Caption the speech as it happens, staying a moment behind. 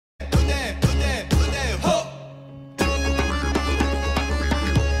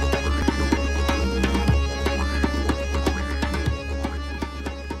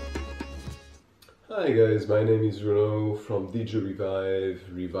Hi guys, my name is Renaud from Didgeridoos,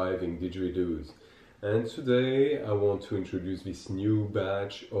 reviving Didgeridoos. And today I want to introduce this new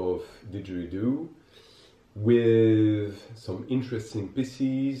batch of Didgeridoo with some interesting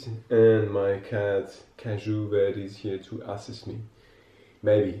pieces and my cat Caju that is here to assist me,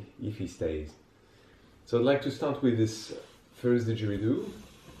 maybe if he stays. So I'd like to start with this first Didgeridoo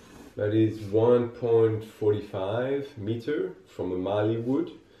that is 1.45 meter from a Mallee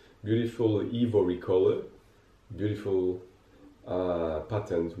wood. Beautiful ivory color, beautiful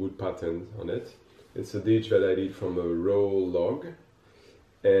pattern, wood pattern on it. It's a Didg that I did from a raw log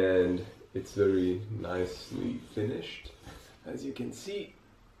and it's very nicely finished. As you can see,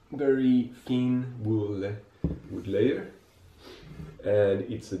 very thin wood layer, and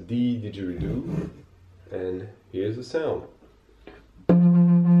it's a D Didgeridoo, and here's the sound.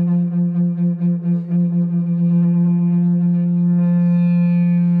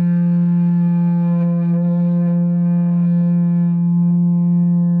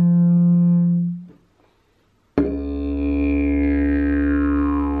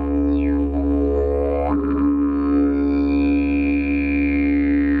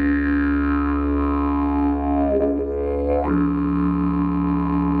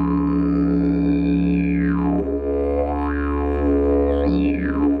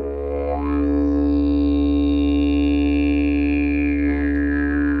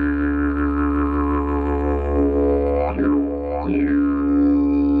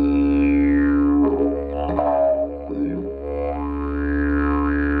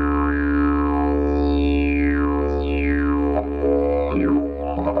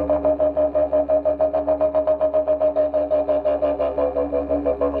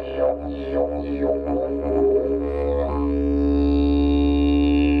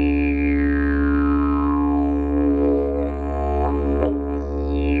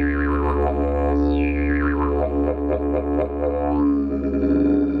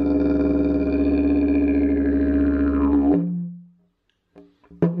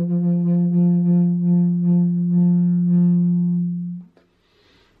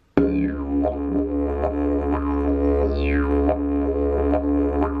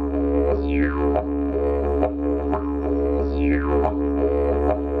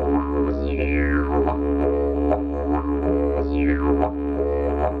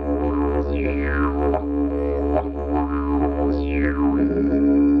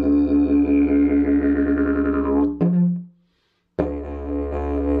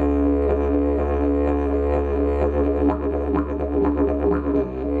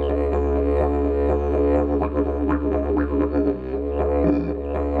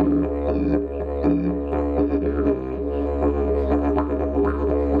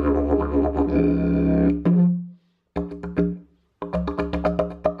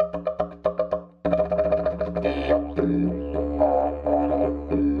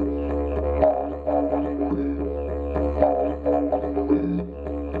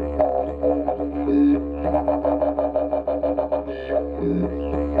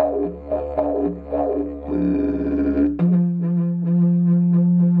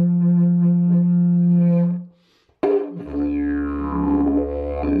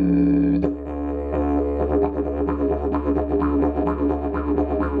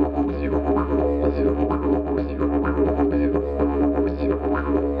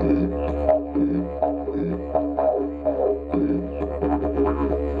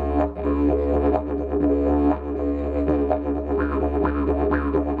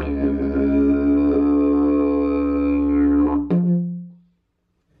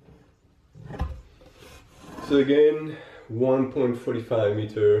 So again, 1.45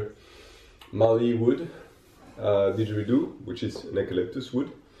 meter Mallee wood Didgeridoo, which is an eucalyptus wood,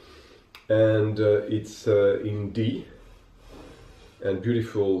 and it's in D, and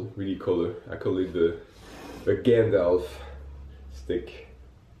beautiful, really color. I call it the Gandalf stick.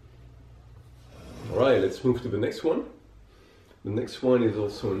 Alright, let's move to the next one. The next one is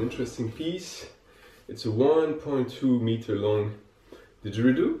also an interesting piece. It's a 1.2 meter long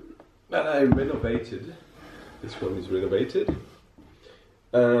Didgeridoo that I renovated. This one is renovated,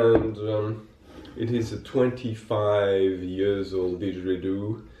 and it is a 25 years old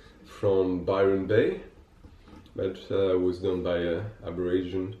Didgeridoo from Baryon Bay that was done by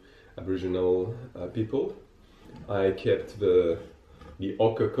Aboriginal people. I kept the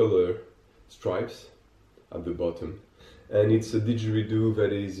ochre color stripes at the bottom, and it's a Didgeridoo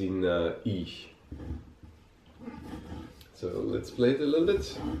that is in E. So let's play it a little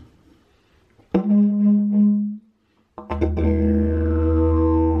bit.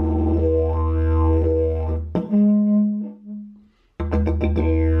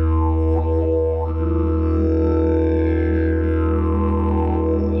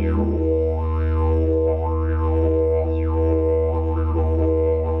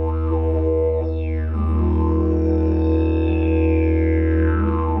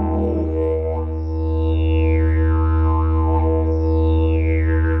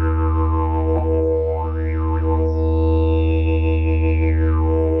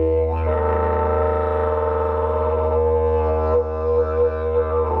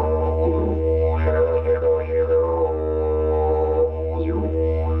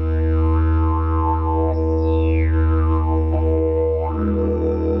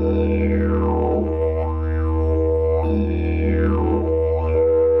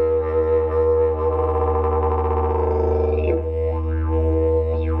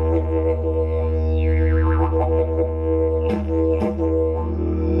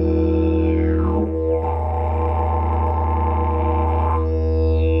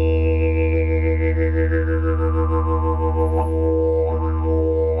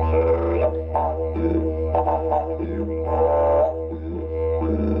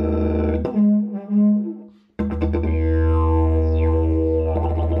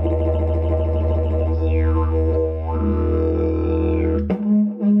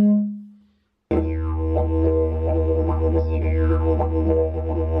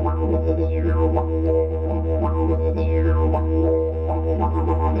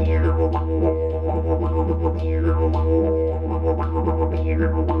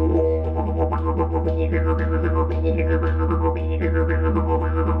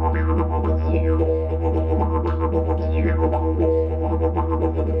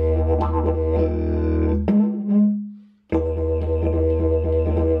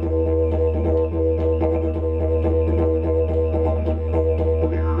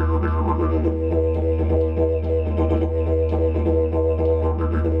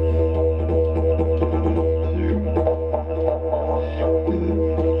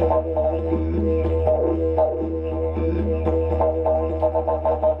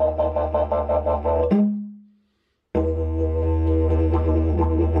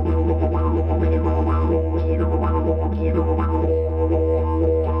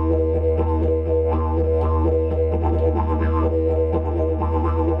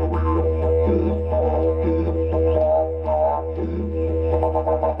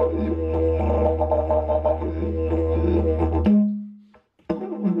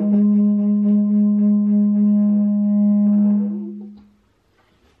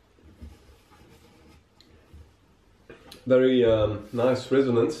 Very nice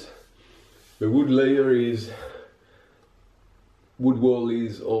resonance. The wood wall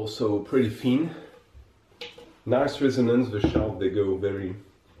is also pretty thin. Nice resonance, the sharp they go very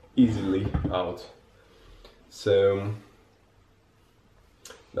easily out. So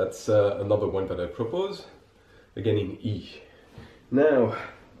that's another one that I propose, again in E. Now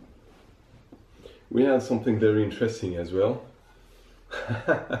we have something very interesting as well.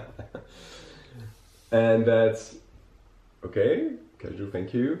 And that's okay, Kaju,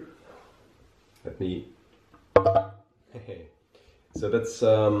 thank you. Let me. So that's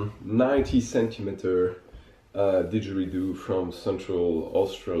 90 centimeter Didgeridoo from Central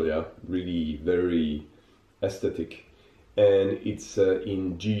Australia, really very aesthetic, and it's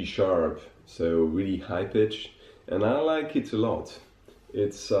in G sharp, so really high pitch, and I like it a lot.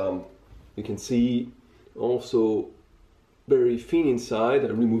 It's you can see also very thin inside. I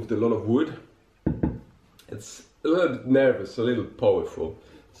removed a lot of wood. It's a little bit nervous, a little powerful.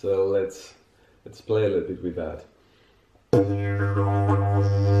 So let's play a little bit with that.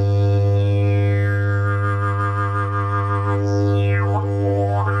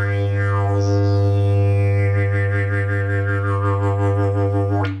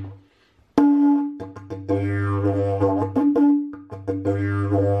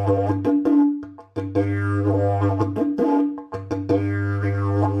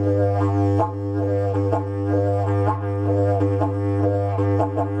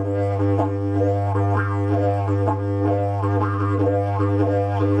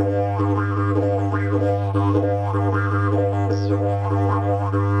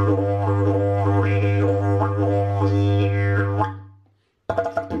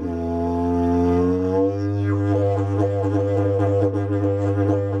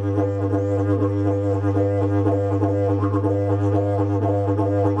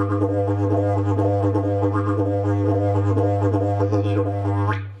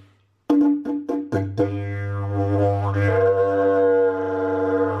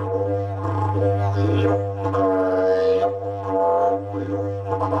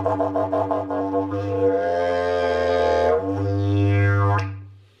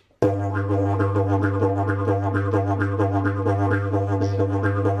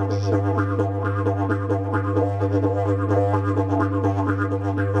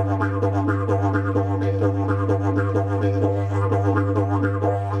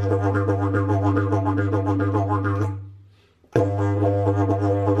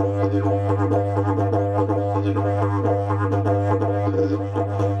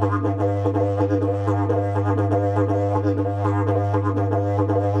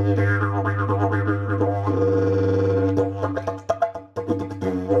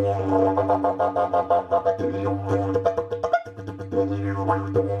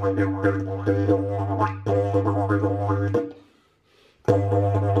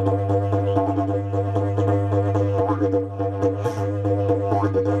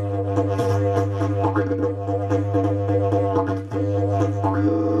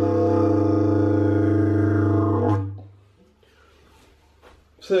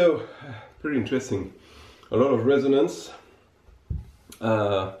 So, pretty interesting. A lot of resonance,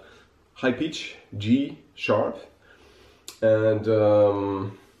 high pitch, G sharp, and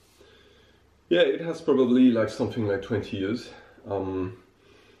yeah, it has probably like something like 20 years, and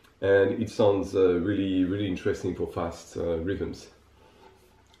it sounds really interesting for fast rhythms.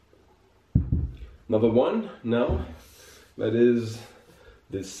 Another one now, that is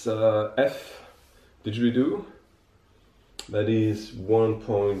this F Didgeridoo. That is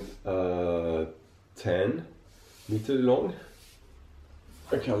 1.10 meter long.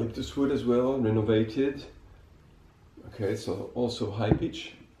 eucalyptus wood as well, renovated. Okay, so also high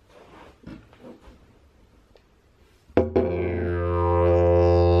pitch.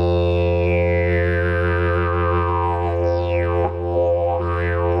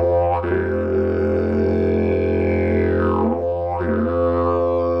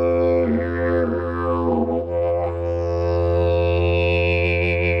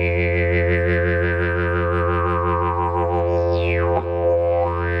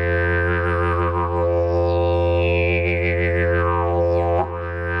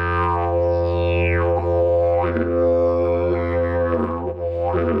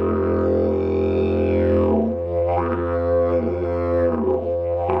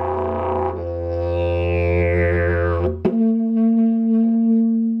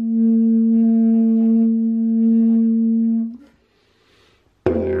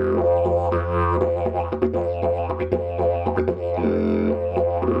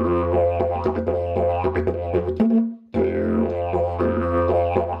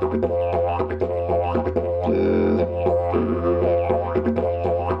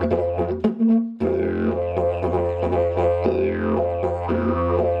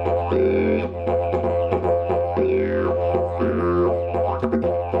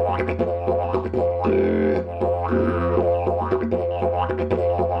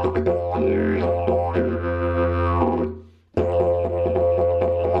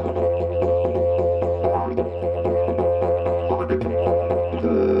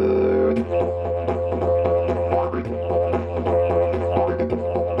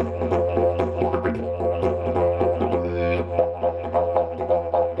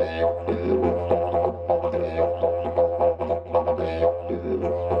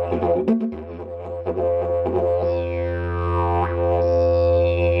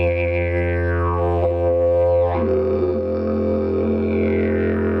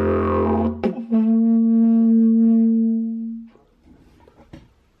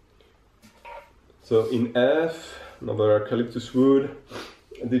 So in F, another eucalyptus wood,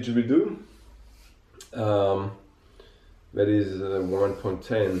 Didgeridoo, that is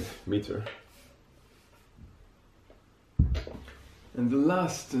 1.10 meter. And the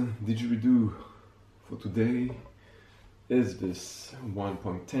last Didgeridoo for today is this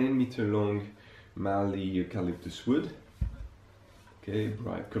 1.10 meter long Mallee eucalyptus wood. Okay,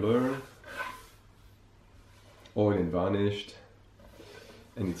 bright color, oil and varnished,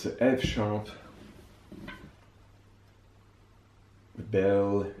 and it's a F sharp. The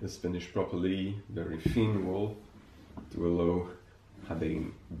bell is finished properly, very thin wall to allow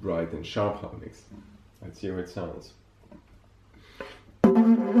having bright and sharp harmonics. Let's see how it sounds.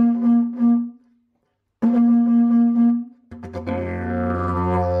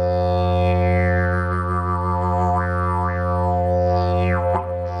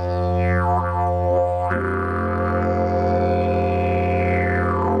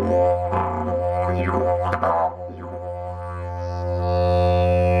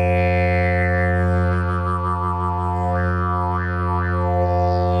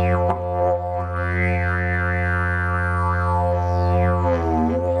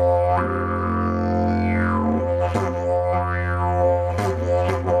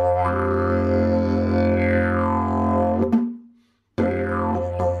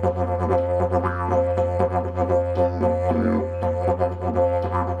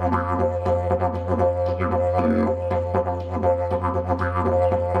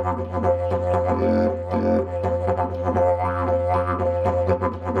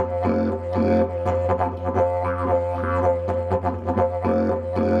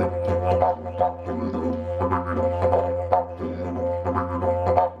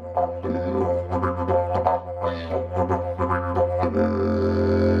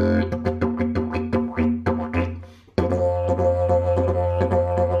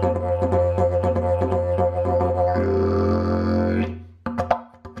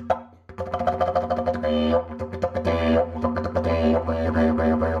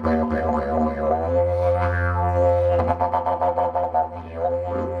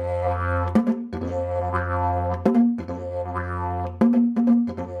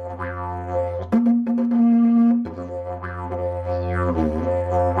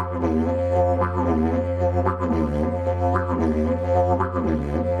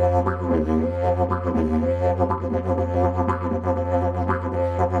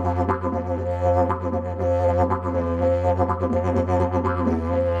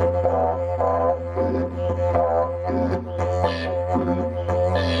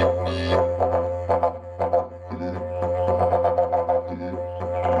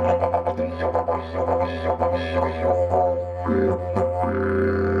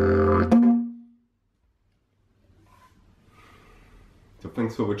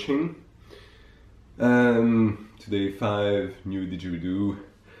 thanks for watching. Today 5 new Didgeridoo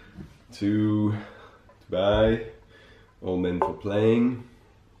to buy, all meant for playing.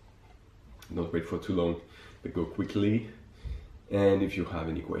 Don't wait for too long, but go quickly. And if you have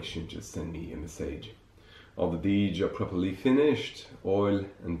any questions, just send me a message. All the Didg are properly finished, oil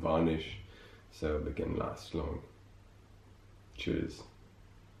and varnish, so they can last long. Cheers.